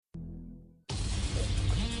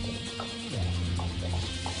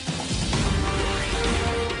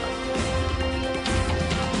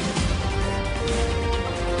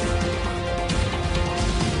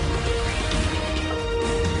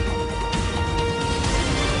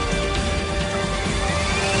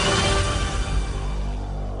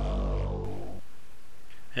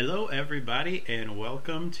everybody, and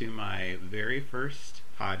welcome to my very first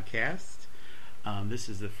podcast. This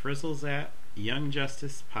is the Frizzles at Young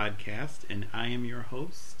Justice podcast, and I am your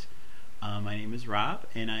host. My name is Rob,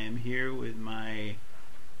 and I am here with my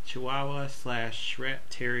Chihuahua slash Shret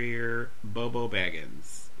Terrier, Bobo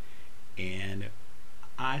Baggins. And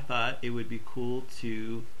I thought it would be cool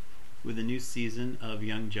to, with a new season of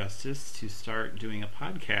Young Justice, to start doing a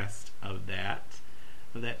podcast of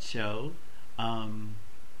that show.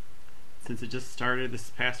 Since it just started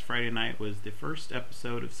this past Friday night was the first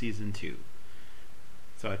episode of season 2.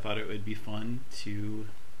 So I thought it would be fun to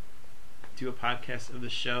do a podcast of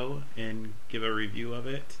the show and give a review of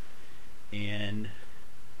it, and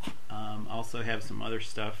also have some other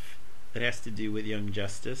stuff that has to do with Young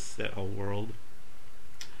Justice, that whole world.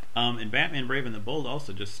 And Batman Brave and the Bold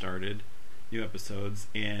also just started new episodes,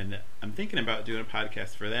 and I'm thinking about doing a podcast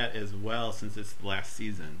for that as well since it's the last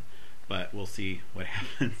season, but we'll see what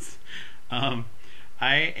happens.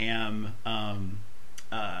 I am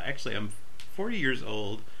actually I'm 40 years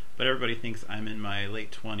old, but everybody thinks I'm in my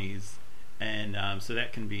late 20s, and so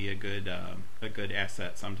that can be a good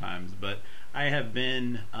asset sometimes. But I have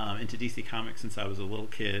been into DC Comics since I was a little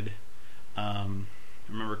kid. I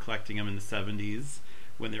remember collecting them in the 70s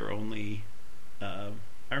when they were only I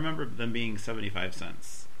remember them being 75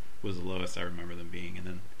 cents was the lowest I remember them being, and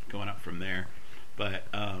then going up from there. But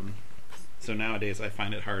so nowadays I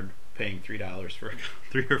find it hard paying $3 for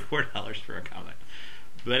 $3 or $4 for a comic.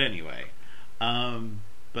 But anyway,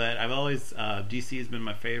 but I've always DC has been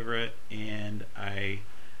my favorite, and I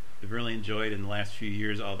have really enjoyed in the last few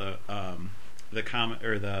years all the comic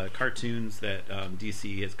or the cartoons that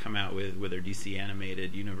DC has come out with their DC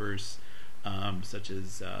animated universe, such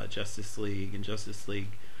as Justice League and Justice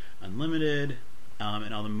League Unlimited,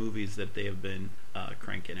 and all the movies that they have been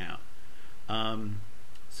cranking out.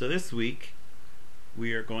 So this week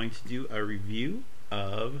we are going to do a review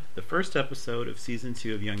of the first episode of Season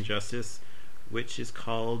 2 of Young Justice, which is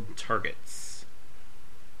called Targets.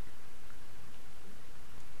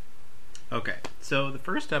 Okay, so the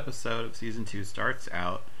first episode of Season 2 starts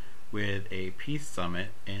out with a peace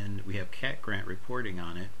summit, and we have Cat Grant reporting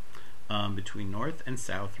on it, between North and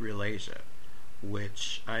South Realasia,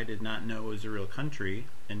 which I did not know was a real country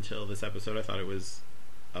until this episode. I thought it was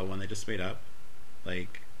one they just made up,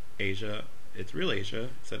 like Asia. It's real Asia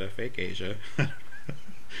instead of fake Asia.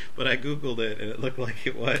 But I googled it and it looked like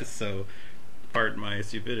it was, so pardon my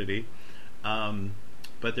stupidity.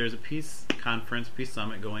 But there's a peace conference, peace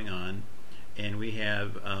summit going on, and we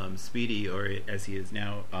have Speedy, or as he is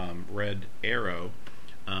now, Red Arrow,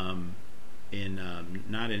 in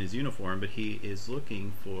not in his uniform, but he is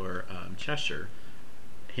looking for Cheshire,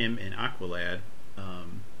 him and Aqualad,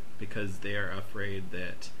 because they are afraid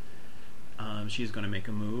that she's going to make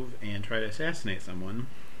a move and try to assassinate someone.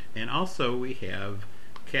 And also we have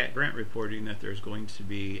Cat Grant reporting that there's going to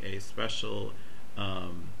be a special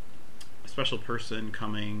person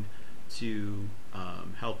coming to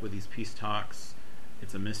help with these peace talks.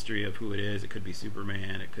 It's a mystery of who it is. It could be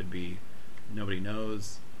Superman. It could be nobody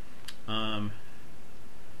knows. Then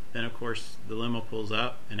of course the limo pulls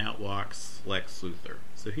up and out walks Lex Luthor.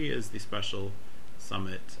 So he is the special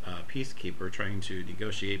summit peacekeeper trying to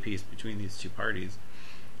negotiate peace between these two parties.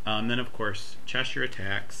 Then of course Cheshire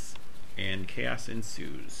attacks and chaos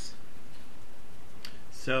ensues.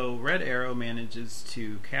 So Red Arrow manages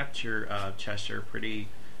to capture Cheshire pretty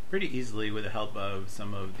easily with the help of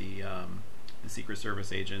some of the Secret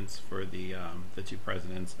Service agents for the two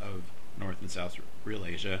presidents of North and South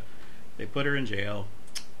Realasia. They put her in jail,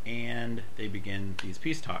 and they begin these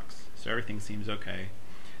peace talks. So everything seems okay.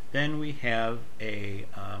 Then we have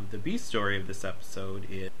the B story of this episode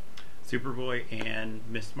is Superboy and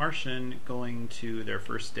Miss Martian going to their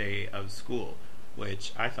first day of school,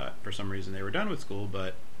 which I thought for some reason they were done with school,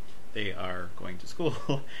 but they are going to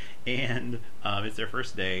school, and it's their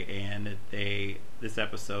first day, and this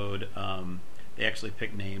episode they actually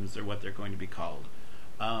pick names or what they're going to be called.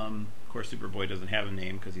 Of course, Superboy doesn't have a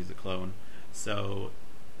name because he's a clone, so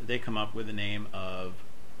they come up with the name of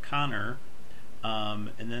Connor,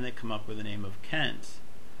 and then they come up with the name of Kent,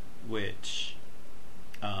 which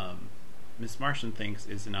Miss Martian thinks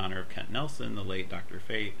is in honor of Kent Nelson, the late Dr.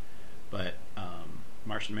 Fate, but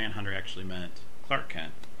Martian Manhunter actually meant Clark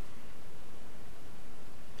Kent.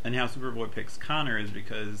 And how Superboy picks Connor is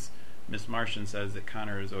because Miss Martian says that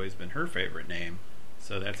Connor has always been her favorite name,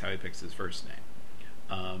 so that's how he picks his first name.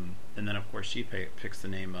 And then, of course, she picks the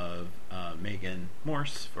name of Megan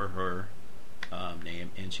Morse for her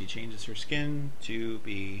name, and she changes her skin to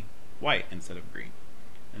be white instead of green.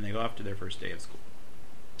 And they go off to their first day of school.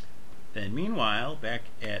 Then, meanwhile, back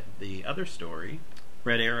at the other story,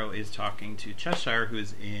 Red Arrow is talking to Cheshire, who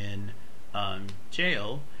is in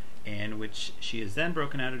jail, and which she is then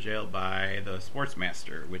broken out of jail by the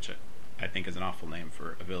Sportsmaster, which I think is an awful name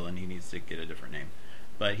for a villain. He needs to get a different name.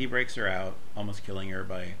 But he breaks her out, almost killing her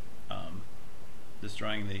by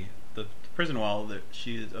destroying the prison wall that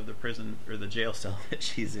she is of the prison or the jail cell that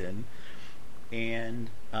she's in. And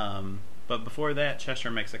but before that,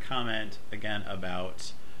 Cheshire makes a comment again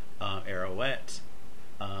about Arrowette,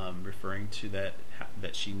 referring to that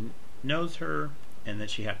she knows her and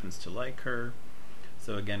that she happens to like her.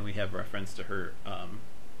 So again, we have reference to her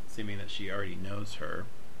seeming that she already knows her.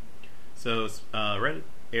 So Red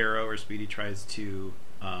Arrow or Speedy tries to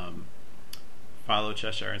follow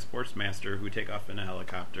Cheshire and Sportsmaster, who take off in a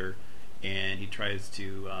helicopter, and he tries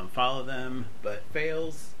to follow them but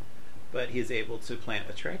fails. But he is able to plant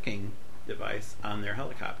a tracking device on their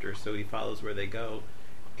helicopter, so he follows where they go,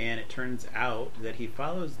 and it turns out that he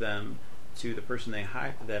follows them to the person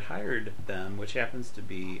that hired them, which happens to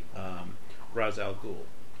be Ra's al Ghul.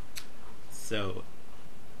 So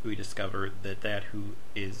we discover that who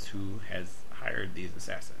has hired these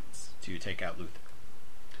assassins to take out Luthor.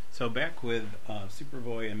 So back with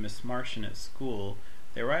Superboy and Miss Martian at school,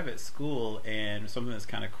 they arrive at school, and something that's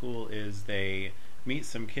kind of cool is they meet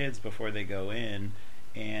some kids before they go in,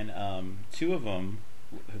 and two of them,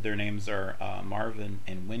 their names are Marvin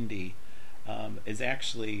and Wendy, is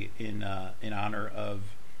actually in honor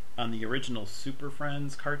of, on the original Super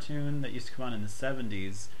Friends cartoon that used to come on in the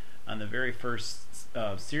 70s, on the very first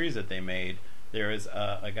series that they made, there was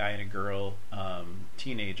a guy and a girl,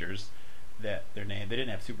 teenagers, that they didn't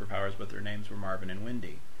have superpowers, but their names were Marvin and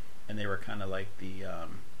Wendy, and they were kind of like they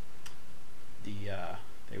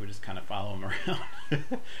would just kind of follow them around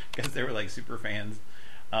because they were like super fans.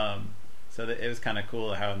 So it was kind of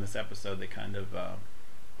cool how in this episode they kind of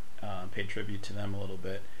paid tribute to them a little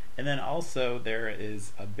bit. And then also there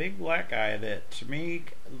is a big black guy that, to me,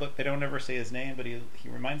 look, they don't ever say his name, but he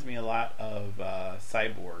reminds me a lot of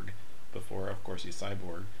Cyborg, before, of course, he's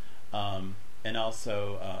Cyborg. And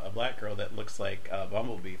also a black girl that looks like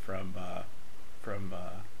Bumblebee from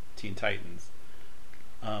Teen Titans.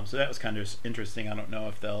 So that was kind of interesting. I don't know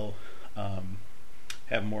if they'll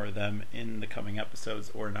have more of them in the coming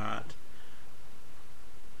episodes or not.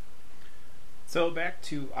 So back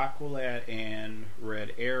to Aqualad and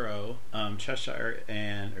Red Arrow. Cheshire,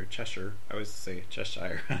 I always say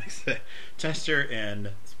Cheshire. Cheshire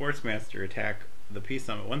and Sportsmaster attack the Peace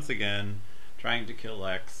Summit once again, trying to kill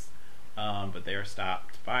Lex, but they are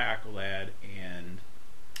stopped by Aqualad and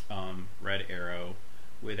Red Arrow,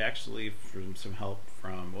 with actually some help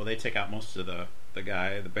from, well, they take out most of the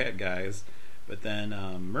bad guys, but then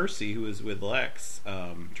Mercy, who is with Lex,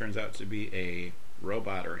 turns out to be a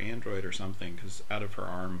robot or android or something, because out of her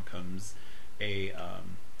arm comes a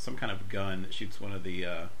some kind of gun that shoots one of the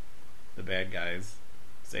bad guys,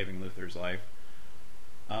 saving Luthor's life.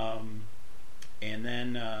 And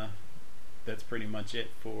then that's pretty much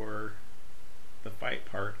it for the fight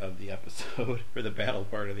part of the episode, for the battle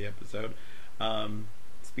part of the episode.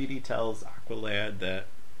 Speedy tells Aqualad that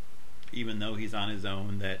even though he's on his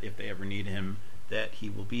own, that if they ever need him, that he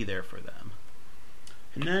will be there for them.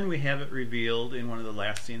 And then we have it revealed in one of the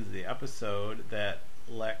last scenes of the episode that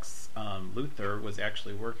Lex Luthor was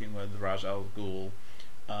actually working with Ra's al Ghul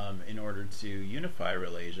in order to unify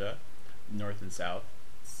Ralasia, North and South,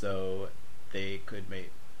 so Luthor could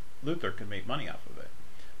make money off of it.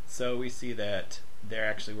 So we see that they're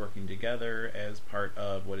actually working together as part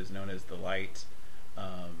of what is known as the Light.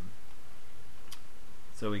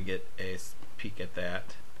 So we get a peek at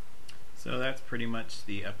that. So that's pretty much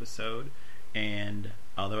the episode. And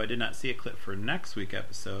although I did not see a clip for next week's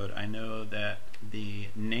episode, I know that the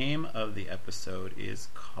name of the episode is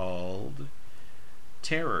called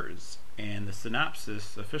Terrors. And the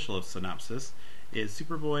synopsis, official synopsis, is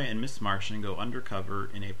Superboy and Miss Martian go undercover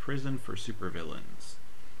in a prison for supervillains.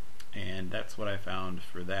 And that's what I found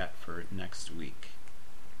for that for next week.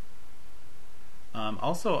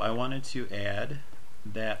 Also, I wanted to add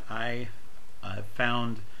that I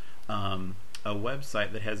found a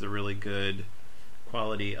website that has a really good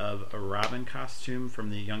quality of a Robin costume from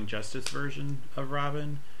the Young Justice version of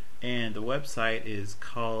Robin, and the website is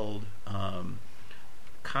called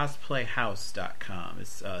cosplayhouse.com.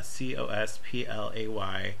 It's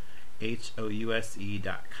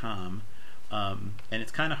cosplayhouse.com, and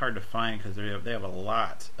it's kind of hard to find because they have a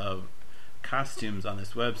lot of costumes on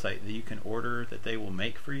this website that you can order that they will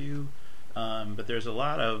make for you, but there's a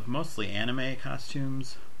lot of mostly anime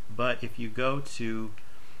costumes. But if you go to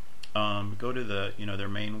the their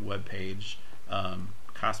main webpage,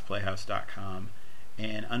 cosplayhouse.com,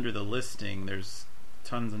 and under the listing there's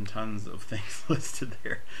tons and tons of things listed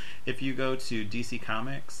there. If you go to DC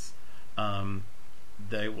Comics,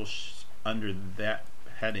 they will under that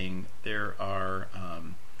heading there are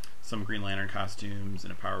some Green Lantern costumes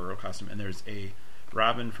and a Power Girl costume, and there's a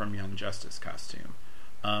Robin from Young Justice costume.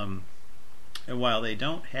 And while they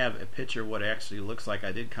don't have a picture of what it actually looks like,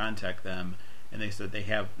 I did contact them, and they said they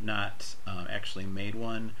have not actually made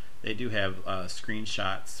one. They do have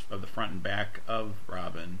screenshots of the front and back of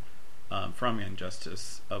Robin from Young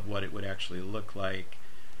Justice of what it would actually look like.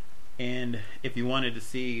 And if you wanted to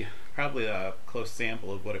see probably a close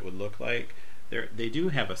sample of what it would look like, they do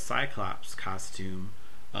have a Cyclops costume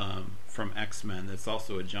from X-Men that's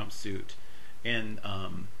also a jumpsuit. And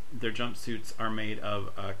their jumpsuits are made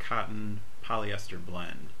of a cotton polyester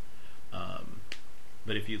blend.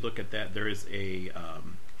 But if you look at that, there is a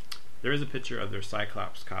picture of their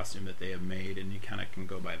Cyclops costume that they have made, and you kind of can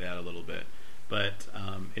go by that a little bit. But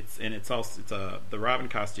the Robin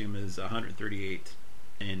costume is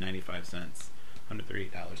 $138.95,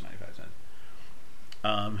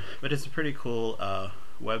 $138.95. But it's a pretty cool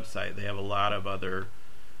website. They have a lot of other.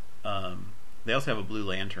 They also have a Blue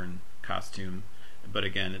Lantern costume, but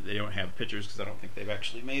again, they don't have pictures because I don't think they've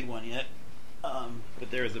actually made one yet. But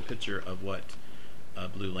there is a picture of what a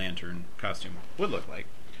Blue Lantern costume would look like.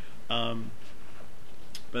 But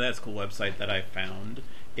that's a cool website that I found.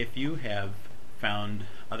 If you have found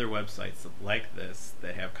other websites like this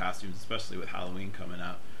that have costumes, especially with Halloween coming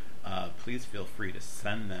up, please feel free to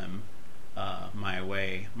send them my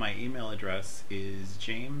way. My email address is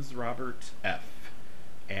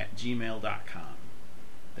jamesrobertf@gmail.com.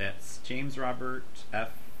 That's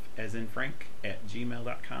jamesrobertf as in Frank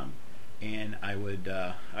 @gmail.com. And I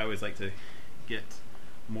always like to get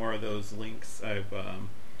more of those links. I've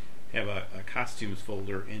have a costumes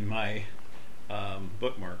folder in my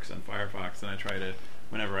bookmarks on Firefox, and I try to,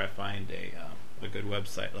 whenever I find a good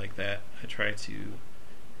website like that, I try to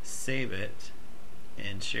save it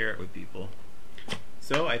and share it with people.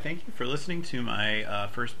 So I thank you for listening to my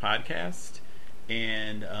first podcast,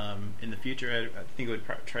 and in the future I think it would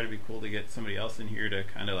try to be cool to get somebody else in here to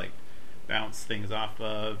kind of like bounce things off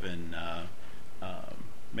of and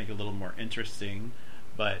make it a little more interesting.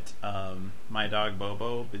 But my dog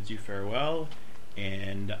Bobo bids you farewell,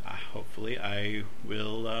 and hopefully I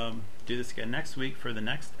will do this again next week for the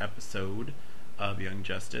next episode of Young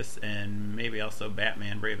Justice, and maybe also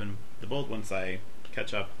Batman Brave and the Bold once I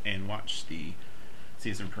catch up and watch the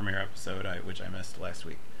season premiere episode which I missed last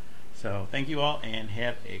week. So thank you all, and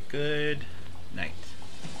have a good night.